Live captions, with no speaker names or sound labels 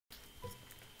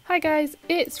Hi guys,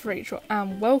 it's Rachel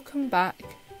and welcome back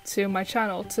to my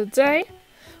channel. Today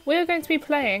we are going to be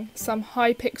playing some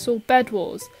Hypixel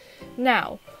Bedwars.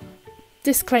 Now,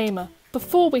 disclaimer,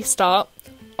 before we start,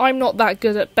 I'm not that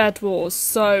good at Bedwars,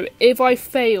 so if I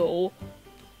fail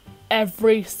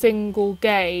every single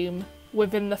game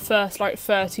within the first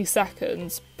 30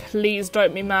 seconds, please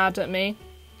don't be mad at me.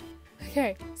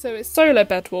 Okay, so it's solo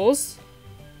Bedwars,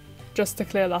 just to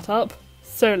clear that up.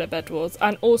 Solo Bedwars,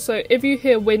 and also if you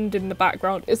hear wind in the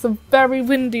background, it's a very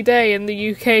windy day in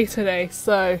the UK today,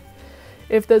 so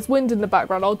if there's wind in the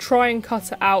background I'll try and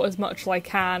cut it out as much as I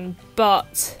can,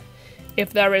 but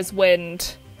if there is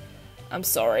wind, I'm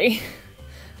sorry,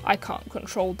 I can't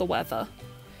control the weather.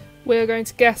 We're going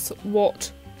to guess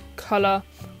what colour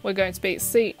we're going to be.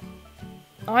 See,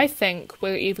 I think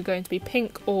we're either going to be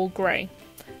pink or grey.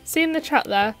 See in the chat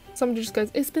there, somebody just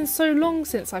goes, it's been so long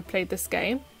since I played this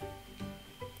game.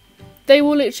 They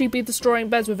will literally be destroying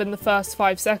beds within the first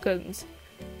 5 seconds.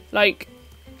 Like,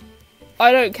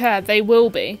 I don't care. They will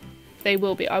be. They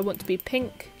will be. I want to be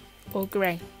pink or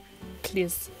grey.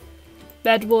 Please.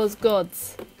 Bed Wars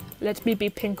gods. Let me be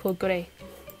pink or grey.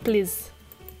 Please.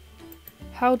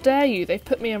 How dare you? They've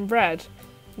put me in red.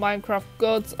 Minecraft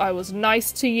gods, I was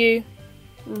nice to you.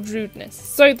 Rudeness.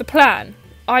 So the plan.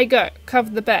 I go,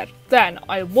 cover the bed. Then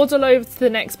I waddle over to the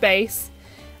next base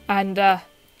and,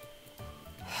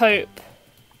 hope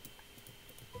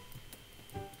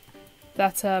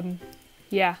that,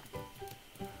 yeah,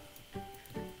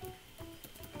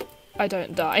 I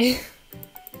don't die.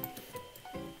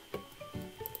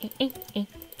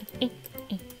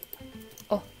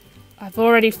 Oh, I've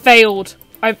already failed.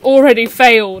 I've already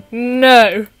failed.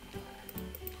 No.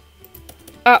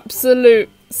 Absolute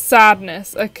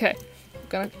sadness. Okay, I'm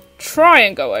gonna try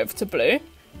and go over to blue.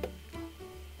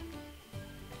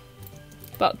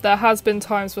 But there has been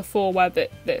times before where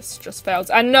this just fails.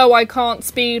 And no, I can't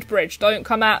speed bridge. Don't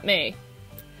come at me.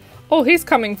 Oh, he's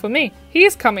coming for me.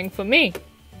 He's coming for me.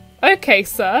 Okay,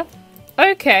 sir.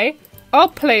 Okay, I'll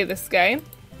play this game.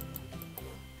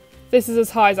 This is as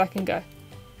high as I can go.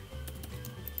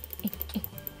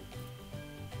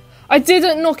 I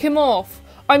didn't knock him off.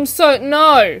 I'm so...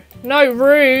 No. No,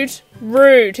 rude.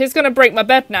 Rude. He's going to break my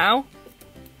bed now.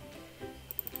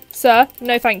 Sir,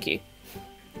 no thank you.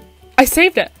 I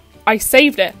saved it. I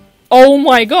saved it. Oh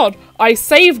my god. I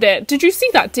saved it. Did you see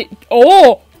that?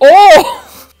 Oh!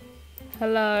 Oh!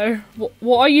 Hello.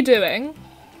 What are you doing?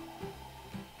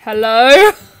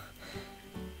 Hello?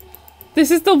 This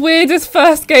is the weirdest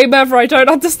first game ever. I don't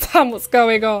understand what's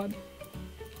going on.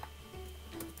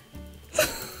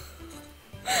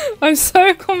 I'm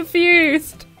so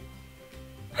confused.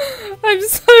 I'm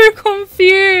so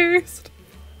confused.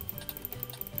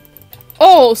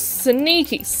 Oh,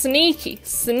 sneaky, sneaky,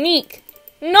 sneak.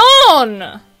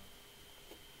 None!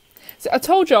 So I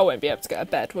told you I won't be able to get a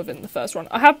bed within the first round.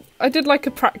 I did like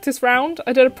a practice round.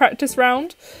 I did a practice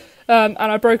round, and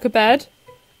I broke a bed.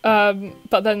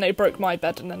 But then they broke my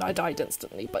bed and then I died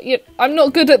instantly. But yeah, I'm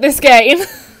not good at this game.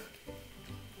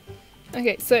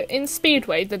 Okay, so in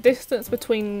Speedway, the distance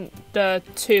between the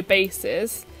two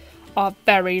bases are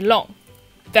very long.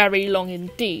 Very long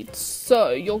indeed,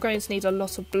 so you're going to need a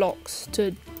lot of blocks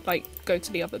to go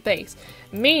to the other base,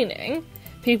 meaning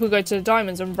people go to the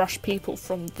diamonds and rush people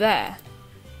from there.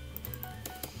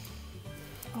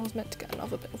 I was meant to get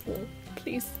another bit of wall,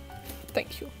 please.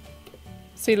 Thank you.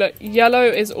 See, look, yellow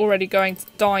is already going to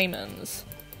diamonds,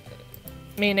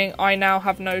 meaning I now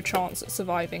have no chance at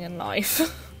surviving in life.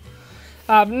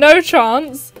 I have no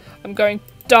chance. I'm going to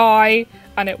die.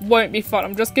 And it won't be fun.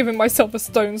 I'm just giving myself a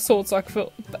stone sword so I can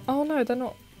feel... Oh no, they're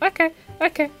not. Okay,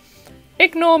 okay.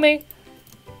 Ignore me.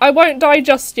 I won't die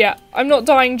just yet. I'm not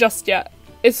dying just yet.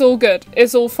 It's all good.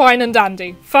 It's all fine and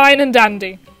dandy. Fine and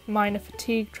dandy. Minor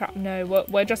fatigue trap. No,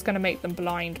 we're just going to make them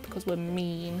blind because we're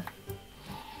mean.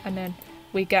 And then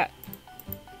we get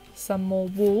some more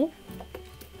wool.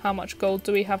 How much gold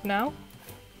do we have now?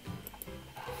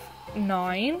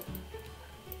 9.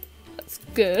 That's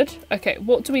good. Okay,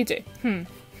 what do we do?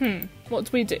 What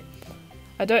do we do?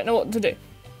 I don't know what to do.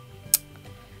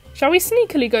 Shall we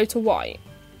sneakily go to white?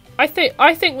 I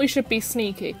think we should be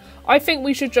sneaky. I think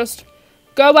we should just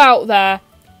go out there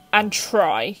and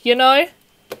try, you know?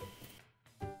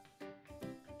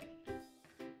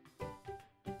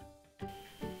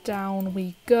 Down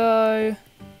we go.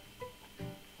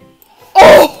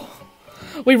 Oh!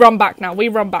 We run back now. We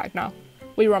run back now.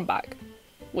 We run back.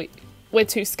 We're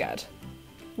too scared.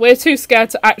 We're too scared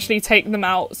to actually take them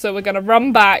out, so we're going to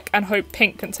run back and hope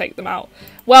Pink can take them out.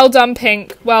 Well done,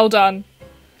 Pink. Well done.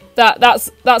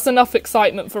 That's enough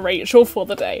excitement for Rachel for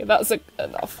the day. That's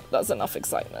enough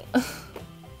excitement.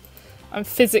 I'm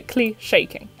physically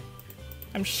shaking.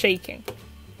 I'm shaking.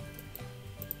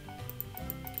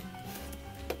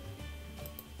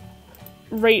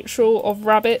 Rachel of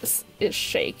Rabbits is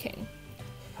shaking.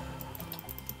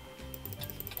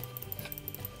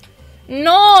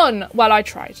 None! Well, I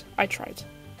tried. I tried.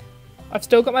 I've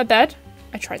still got my bed.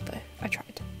 I tried though. I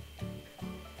tried.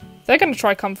 They're going to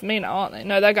try come for me now, aren't they?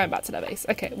 No, they're going back to their base.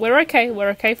 Okay, we're okay. We're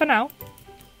okay for now.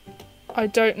 I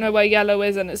don't know where yellow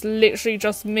is, and it's literally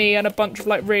just me and a bunch of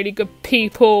like really good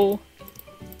people.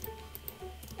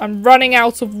 I'm running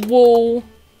out of wool.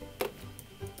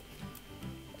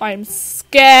 I'm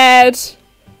scared.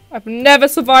 I've never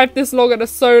survived this long in a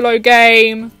solo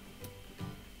game.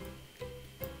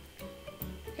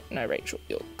 Okay, no, Rachel,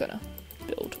 you're gonna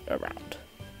build around.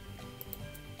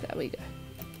 There we go.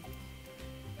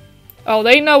 Oh,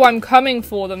 they know I'm coming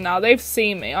for them now. They've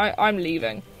seen me. I'm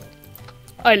leaving.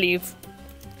 I leave.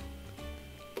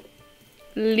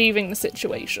 Leaving the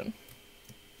situation.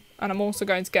 And I'm also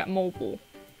going to get more wool.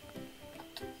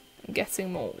 I'm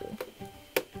getting more wool.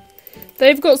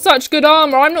 They've got such good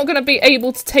armor. I'm not going to be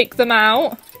able to take them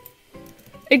out.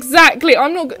 Exactly.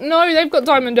 I'm not... No, they've got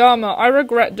diamond armor. I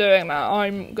regret doing that.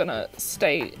 I'm going to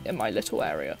stay in my little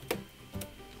area.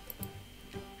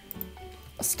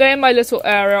 I'll stay in my little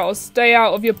area. I'll stay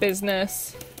out of your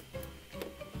business.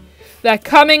 They're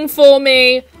coming for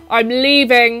me. I'm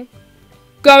leaving.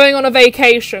 Going on a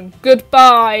vacation.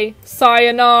 Goodbye.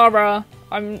 Sayonara.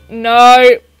 No.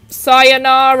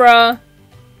 Sayonara.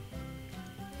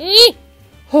 Eee!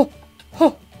 Ho!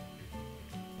 Ho!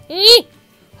 Eee!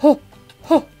 Ho!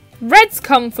 Ho! Red's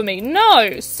come for me.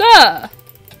 No, sir.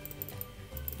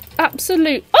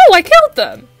 Absolute. Oh, I killed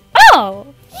them.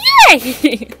 Oh,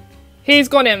 yay! He's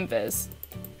gone invis.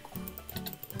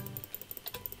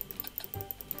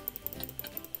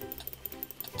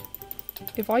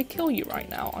 If I kill you right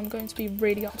now, I'm going to be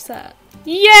really upset.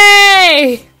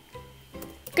 Yay!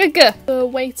 Good, good. The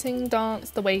waiting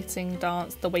dance, the waiting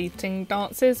dance, the waiting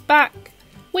dance is back.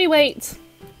 We wait.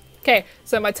 Okay,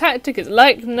 so my tactic is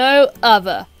like no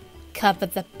other. Cover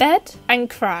the bed and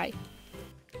cry.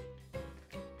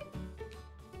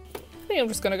 I think I'm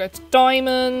just gonna go to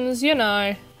diamonds, you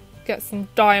know. Get some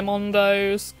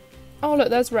diamondos. Oh look,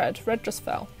 there's red. Red just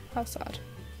fell. How sad.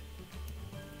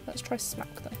 Let's try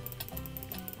smack them.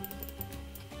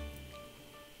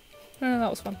 Oh, that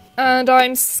was fun. And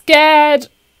I'm scared.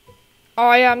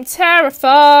 I am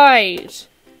terrified.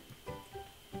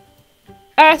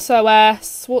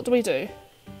 SOS. What do we do?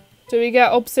 Do we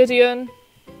get obsidian?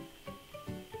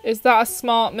 Is that a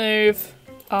smart move?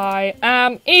 I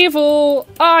am evil.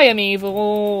 I am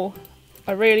evil.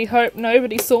 I really hope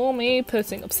nobody saw me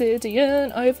putting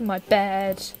obsidian over my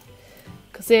bed.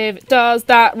 Because if it does,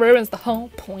 that ruins the whole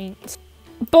point.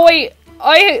 Boy,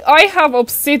 I have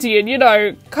obsidian, you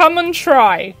know. Come and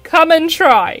try. Come and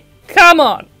try. Come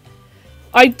on.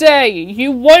 I dare you.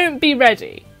 You won't be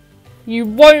ready. You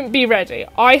won't be ready.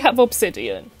 I have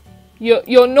obsidian.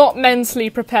 You're not mentally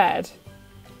prepared.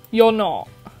 You're not.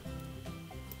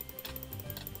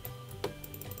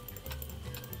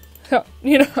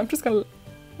 You know, I'm just gonna...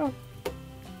 Oh,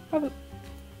 have a...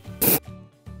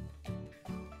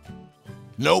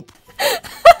 Nope.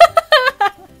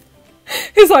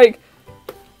 He's like...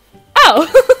 Ow! And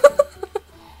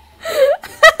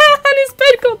his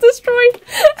bed got destroyed.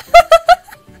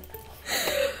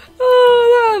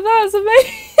 Oh, that's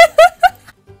amazing.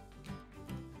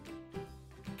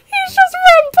 He's just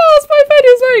run past my bed.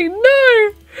 He's like, no!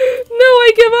 No,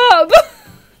 I give up!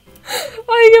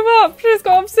 I give up. She's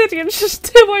got obsidian. She's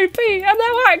too OP. And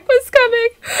now Aqua's coming.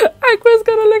 Aqua's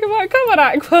gonna look at my... Come on,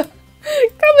 Aqua.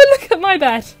 Come and look at my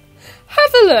bed.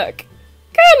 Have a look.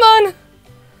 Come on.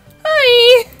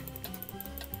 Hi.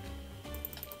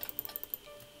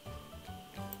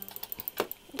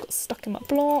 Got stuck in my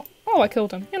block. Oh, I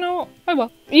killed him. You know what? Oh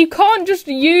well. You can't just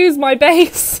use my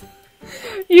base.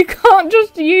 You can't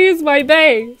just use my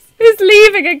base. He's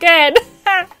leaving again.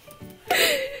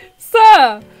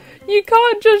 Sir, you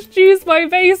can't just use my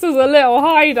base as a little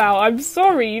hideout. I'm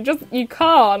sorry, you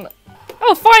can't.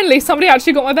 Oh, finally, somebody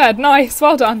actually got my bed. Nice,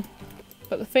 well done.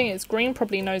 But the thing is, Green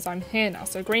probably knows I'm here now,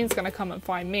 so Green's gonna come and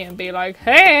find me and be like,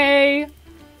 hey,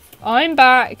 I'm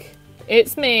back.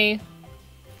 It's me.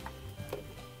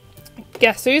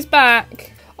 Guess who's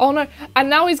back? Oh no, and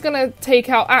now he's gonna take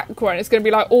out Aqua and it's gonna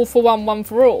be like all for one, one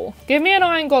for all. Give me an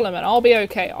iron golem and I'll be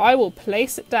okay. I will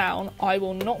place it down. I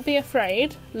will not be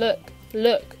afraid. Look,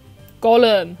 look.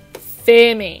 Golem,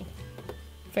 fear me.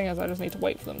 Thing is, I just need to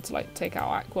wait for them to like take out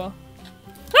Aqua.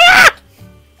 Ah!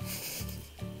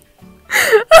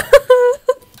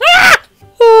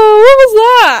 Oh, what was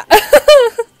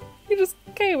that? He just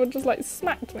came and just like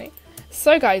smacked me.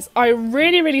 So guys, I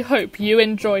really hope you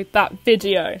enjoyed that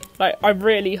video. Like, I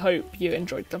really hope you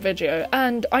enjoyed the video.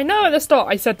 And I know at the start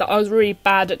I said that I was really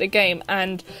bad at the game,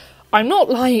 and I'm not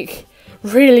like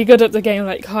really good at the game,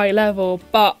 like high level,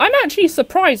 but I'm actually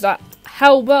surprised at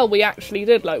how well we actually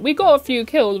did. Like, we got a few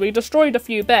kills, we destroyed a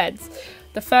few beds.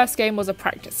 The first game was a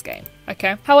practice game,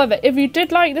 okay? However, if you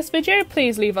did like this video,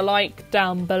 please leave a like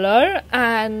down below,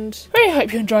 and really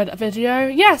hope you enjoyed that video.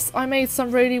 Yes, I made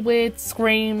some really weird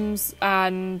screams,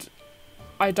 and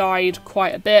I died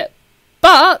quite a bit,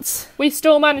 but we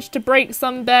still managed to break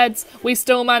some beds, we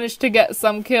still managed to get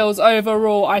some kills.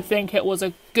 Overall, I think it was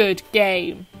a good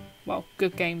game. Well,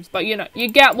 good games, but you know, you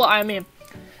get what I mean.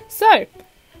 So,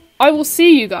 I will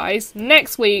see you guys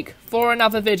next week for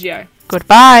another video.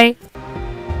 Goodbye!